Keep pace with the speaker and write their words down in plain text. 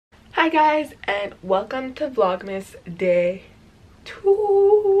Hi guys, and welcome to Vlogmas Day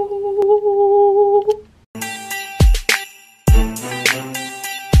 2.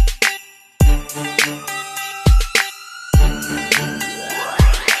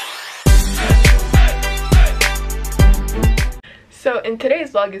 So in today's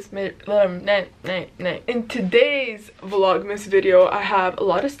Vlogmas video, I have a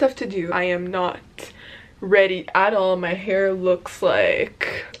lot of stuff to do. I am not ready at all. My hair looks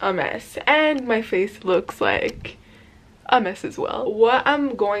like a mess and my face looks like a mess as well. What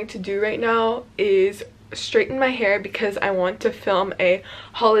I'm going to do right now is straighten my hair because I want to film a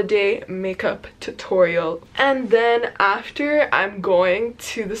holiday makeup tutorial, and then after I'm going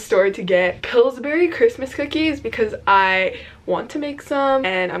to the store to get Pillsbury Christmas cookies because I want to make some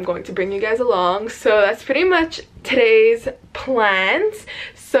and I'm going to bring you guys along. So that's pretty much today's plans.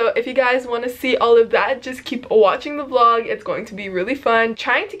 So if you guys want to see all of that, just keep watching the vlog. It's going to be really fun.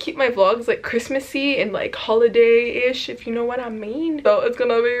 Trying to keep my vlogs like Christmassy and like holiday-ish, if you know what I mean. So it's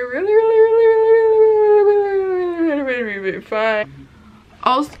gonna be really fun.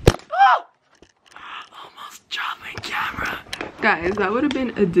 Also, almost dropped my camera. Guys, that would have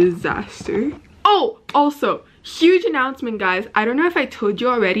been a disaster. Oh, also, huge announcement, guys. I don't know if I told you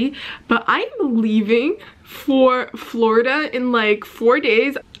already, but I'm leaving for Florida in like 4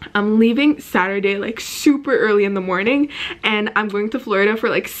 days. I'm leaving Saturday like super early in the morning, and I'm going to Florida for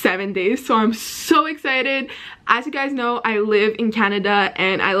like 7 days. So I'm so excited. As you guys know, I live in Canada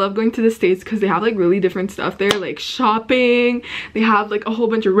and I love going to the States because they have like really different stuff there, like shopping. They have like a whole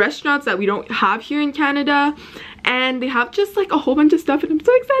bunch of restaurants that we don't have here in Canada, and they have just like a whole bunch of stuff, and I'm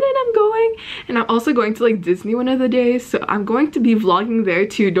so excited. I'm going, and I'm also going to like Disney one of the days, so I'm going to be vlogging there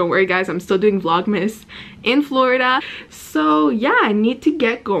too. Don't worry guys, I'm still doing Vlogmas in Florida. So yeah, I need to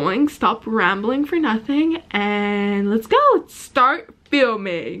get going, stop rambling for nothing, and let's go. Let's start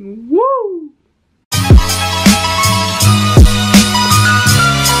filming. Woo!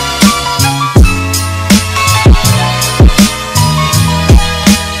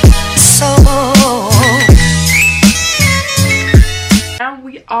 And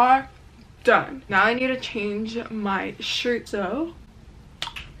we are done. Now I need to change my shirt. So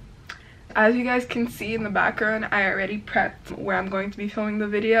as you guys can see in the background, I already prepped where I'm going to be filming the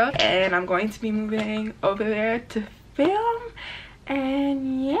video, and I'm going to be moving over there to film.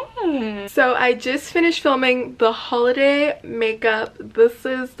 And yeah, so I just finished filming the holiday makeup. This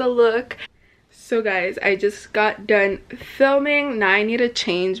is the look. So guys, I just got done filming. Now I need to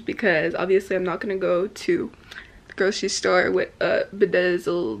change because obviously I'm not gonna go to the grocery store with a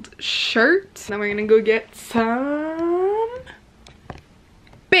bedazzled shirt. Now we're gonna go get some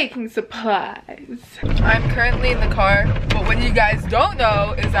baking supplies. I'm currently in the car, but what you guys don't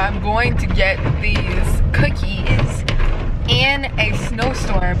know is I'm going to get these cookies in a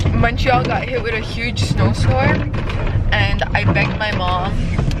snowstorm. Montreal got hit with a huge snowstorm, and I begged my mom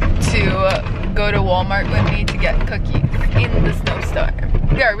to go to Walmart with me to get cookies in the snowstorm.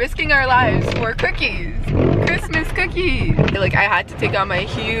 We are risking our lives for cookies. Christmas cookies. Like, I had to take out my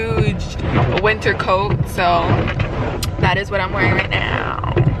huge winter coat, so that is what I'm wearing right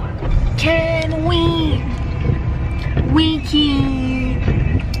now. Can we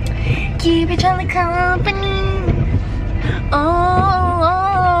keep each other company?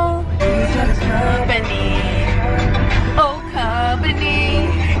 Oh, each other's company. Oh, company.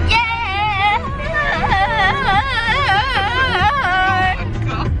 Yeah.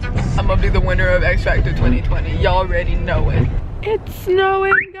 I'm gonna be the winner of X Factor 2020. Y'all already know it. It's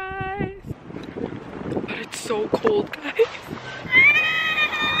snowing, guys. But it's so cold, guys.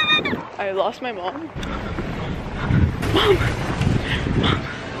 I lost my mom. Mom.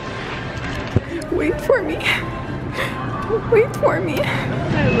 Wait for me. Wait for me.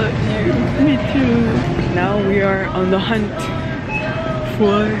 I love you. Me too. Now we are on the hunt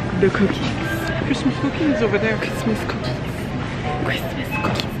for the cookies. Christmas cookies over there. Christmas cookies. Christmas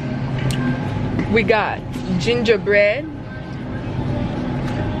cookies. We got gingerbread.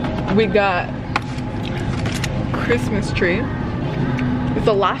 We got Christmas tree. It's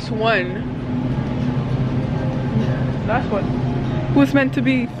the last one. Last one. Who's meant to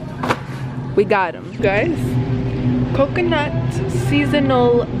be? We got them, guys. Coconut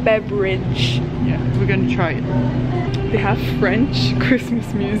seasonal beverage. Yeah, we're gonna try it. They have French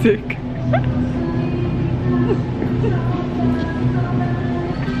Christmas music.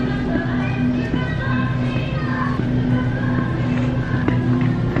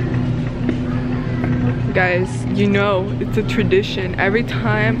 Guys, you know it's a tradition. Every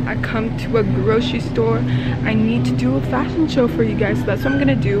time I come to a grocery store, I need to do a fashion show for you guys. So that's what I'm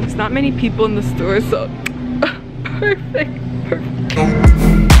gonna do. It's not many people in the store, so perfect.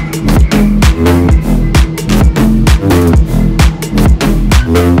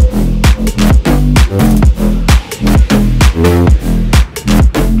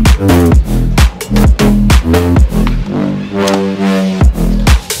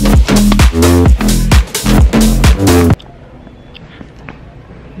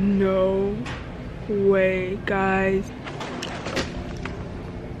 guys.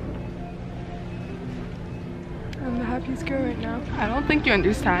 I'm the happiest girl right now. I don't think you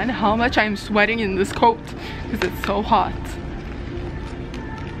understand how much I'm sweating in this coat because it's so hot.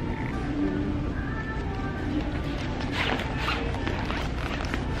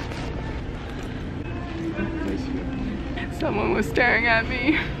 Someone was staring at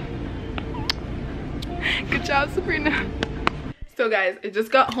me. Good job, Sabrina. So guys, I just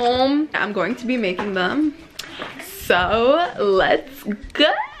got home. I'm going to be making them. So let's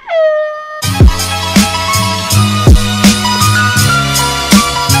go.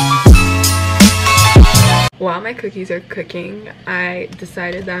 While my cookies are cooking, I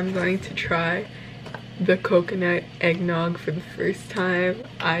decided that I'm going to try the coconut eggnog for the first time.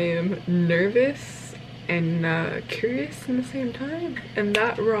 I am nervous and curious in the same time, and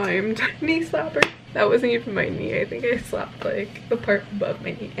that rhymed. Knee slapper. That wasn't even my knee. I think I slapped like the part above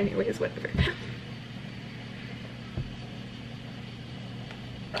my knee. Anyways, whatever.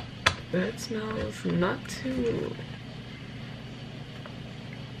 That smells not too...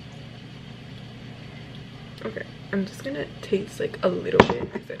 Okay, I'm just gonna taste like a little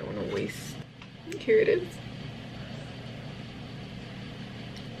bit because I don't want to waste. Here it is.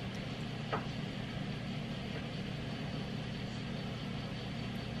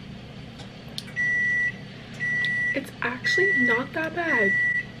 It's actually not that bad.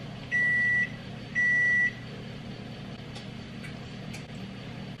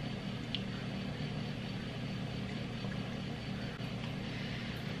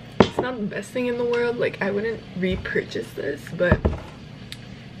 It's not the best thing in the world. Like, I wouldn't repurchase this, but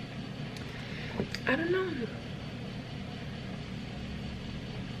I don't know.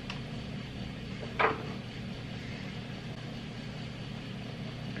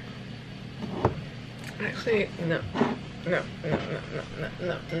 Actually, no.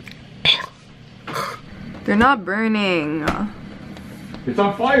 They're not burning. It's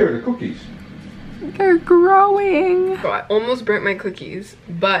on fire, the cookies. They're growing. So I almost burnt my cookies,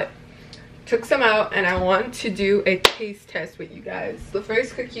 but took some out and I want to do a taste test with you guys. The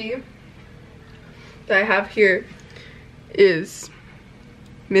first cookie that I have here is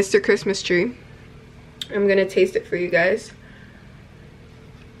Mr. Christmas Tree. I'm gonna taste it for you guys.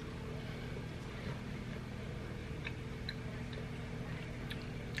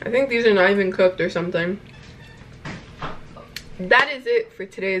 I think these are not even cooked or something. That is it for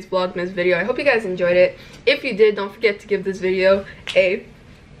today's Vlogmas video. I hope you guys enjoyed it. If you did, don't forget to give this video a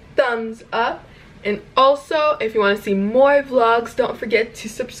thumbs up. And also, if you want to see more vlogs, don't forget to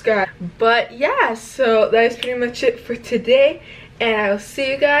subscribe. But yeah, so that is pretty much it for today. And I will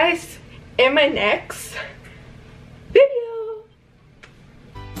see you guys in my next